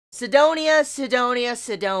Sidonia, Sidonia,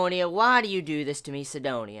 Sidonia, why do you do this to me,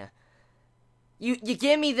 Sidonia? You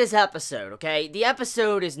give me this episode, okay? The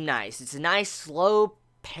episode is nice. It's a nice, slow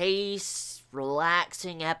pace,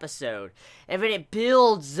 relaxing episode. And then it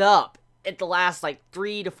builds up at the last,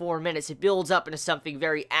 3 to 4 minutes. It builds up into something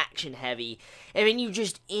very action-heavy. And then you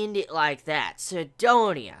just end it like that.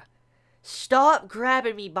 Sidonia, stop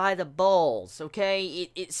grabbing me by the balls, okay?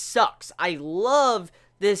 It sucks. I love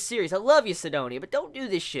this series. I love you, Sidonia, but don't do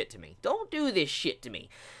this shit to me. Don't do this shit to me.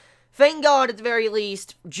 Thank God, at the very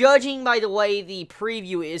least, judging by the way the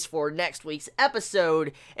preview is for next week's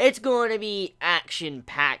episode, it's going to be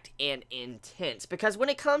action-packed and intense. Because when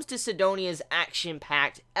it comes to Sidonia's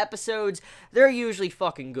action-packed episodes, they're usually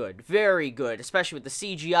fucking good. Very good. Especially with the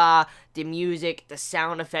CGI, the music, the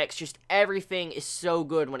sound effects, just everything is so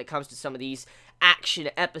good when it comes to some of these action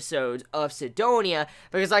episodes of Sidonia.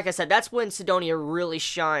 Because like I said, that's when Sidonia really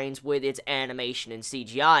shines with its animation and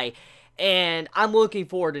CGI. And I'm looking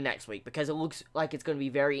forward to next week because it looks like it's going to be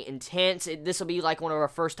very intense. This will be like one of our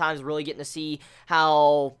first times really getting to see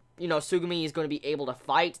how, Sugumi is going to be able to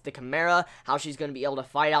fight the Chimera, how she's going to be able to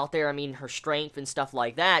fight out there. I mean, her strength and stuff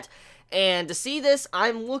like that. And to see this,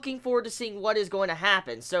 I'm looking forward to seeing what is going to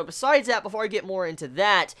happen. So besides that, before I get more into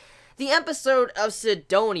that, the episode of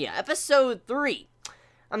Sidonia, episode 3.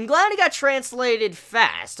 I'm glad it got translated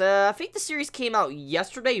fast. I think the series came out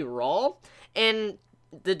yesterday raw, and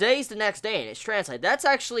the day's the next day and it's translated. That's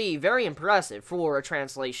actually very impressive for a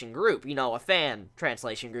translation group, a fan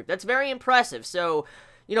translation group. That's very impressive. So,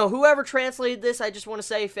 whoever translated this, I just want to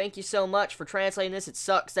say thank you so much for translating this. It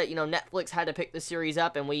sucks that, Netflix had to pick the series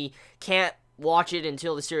up and we can't watch it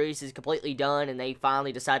until the series is completely done and they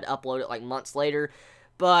finally decide to upload it months later.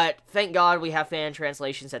 But thank God we have fan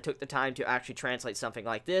translations that took the time to actually translate something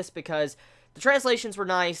like this because the translations were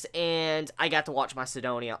nice and I got to watch my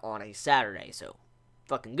Sidonia on a Saturday, so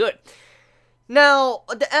fucking good. Now,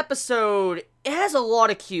 the episode, it has a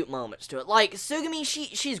lot of cute moments to it. Sugumi,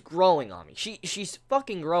 she's growing on me. She's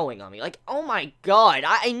fucking growing on me. Oh my god,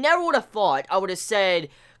 I never would have thought I would have said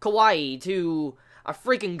kawaii to a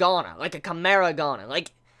freaking Ghana, a Chimera Ghana.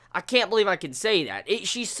 I can't believe I can say that.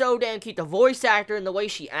 She's so damn cute. The voice actor and the way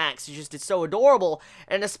she acts is just, it's so adorable.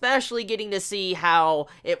 And especially getting to see how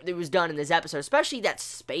it was done in this episode. Especially that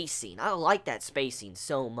space scene. I like that space scene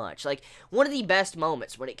so much. One of the best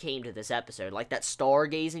moments when it came to this episode. That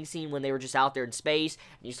stargazing scene when they were just out there in space.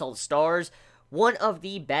 And you saw the stars. One of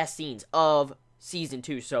the best scenes of Season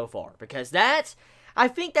 2 so far. Because I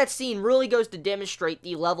think that scene really goes to demonstrate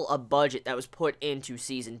the level of budget that was put into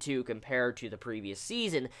Season 2 compared to the previous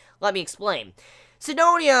season. Let me explain.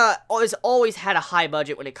 Sidonia has always had a high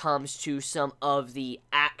budget when it comes to some of the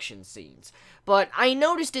action scenes. But I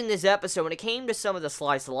noticed in this episode, when it came to some of the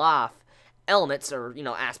slice of life elements, or,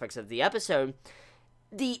 aspects of the episode,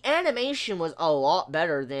 the animation was a lot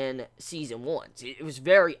better than Season 1. It was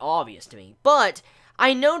very obvious to me. But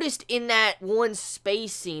I noticed in that one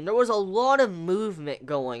space scene, there was a lot of movement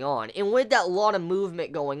going on. And with that lot of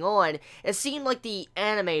movement going on, it seemed like the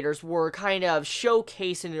animators were kind of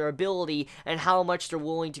showcasing their ability and how much they're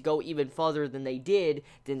willing to go even further than they did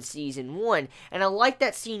than Season 1. And I like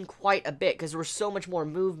that scene quite a bit because there was so much more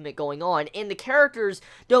movement going on. And the characters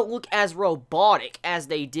don't look as robotic as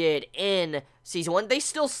they did in Season 1. They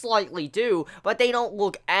still slightly do, but they don't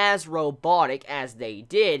look as robotic as they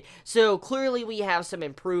did. So clearly we have some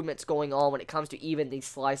improvements going on when it comes to even the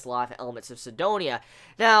slice life elements of Sidonia.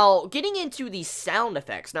 Now, getting into the sound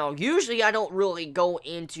effects. Now, usually I don't really go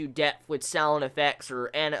into depth with sound effects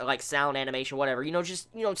or sound animation, whatever. Just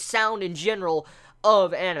sound in general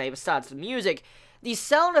of anime besides the music. The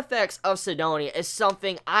sound effects of Sidonia is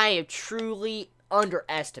something I have truly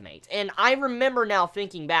underestimate. And I remember now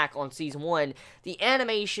thinking back on Season 1, the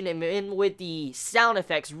animation and with the sound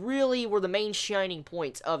effects really were the main shining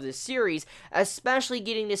points of this series, especially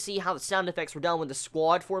getting to see how the sound effects were done with the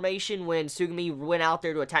squad formation when Sugumi went out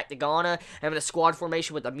there to attack the Ghana, and the squad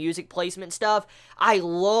formation with the music placement stuff. I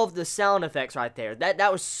love the sound effects right there.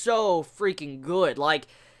 That was so freaking good.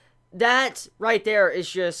 That right there is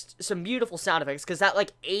just some beautiful sound effects, because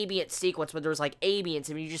that, ambient sequence where there's, ambience,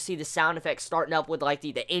 and you just see the sound effects starting up with,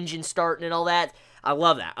 the engine starting and all that. I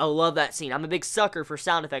love that. I love that scene. I'm a big sucker for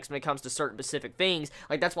sound effects when it comes to certain specific things.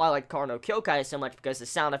 That's why I like Karo no Kyokai so much, because the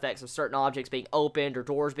sound effects of certain objects being opened or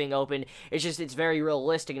doors being opened, it's very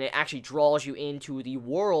realistic, and it actually draws you into the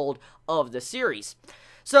world of the series.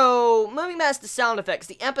 So, moving past the sound effects,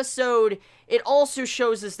 the episode, it also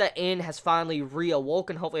shows us that In has finally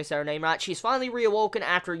reawoken. Hopefully I said her name right. She's finally reawoken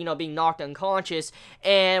after, being knocked unconscious.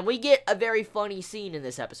 And we get a very funny scene in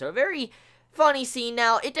this episode. A very funny scene.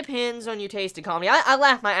 Now, it depends on your taste in comedy. I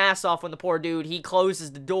laughed my ass off when the poor dude, he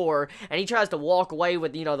closes the door, and he tries to walk away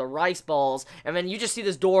with, you know, the rice balls, and then you just see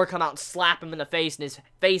this door come out and slap him in the face, and his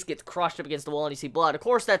face gets crushed up against the wall, and you see blood. Of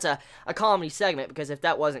course, that's a comedy segment, because if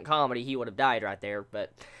that wasn't comedy, he would have died right there,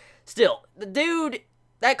 but still, the dude,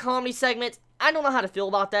 that comedy segment, I don't know how to feel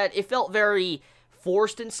about that. It felt very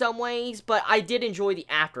forced in some ways, but I did enjoy the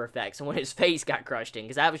after effects and when his face got crushed in,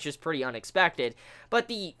 because that was just pretty unexpected. But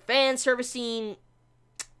the fan service scene,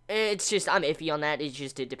 it's just, I'm iffy on that.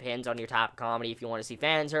 It depends on your type of comedy if you want to see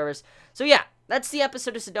fan service. So yeah, that's the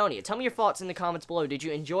episode of Sidonia. Tell me your thoughts in the comments below. Did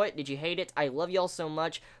you enjoy it? Did you hate it? I love y'all so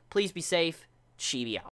much. Please be safe. Chibi out.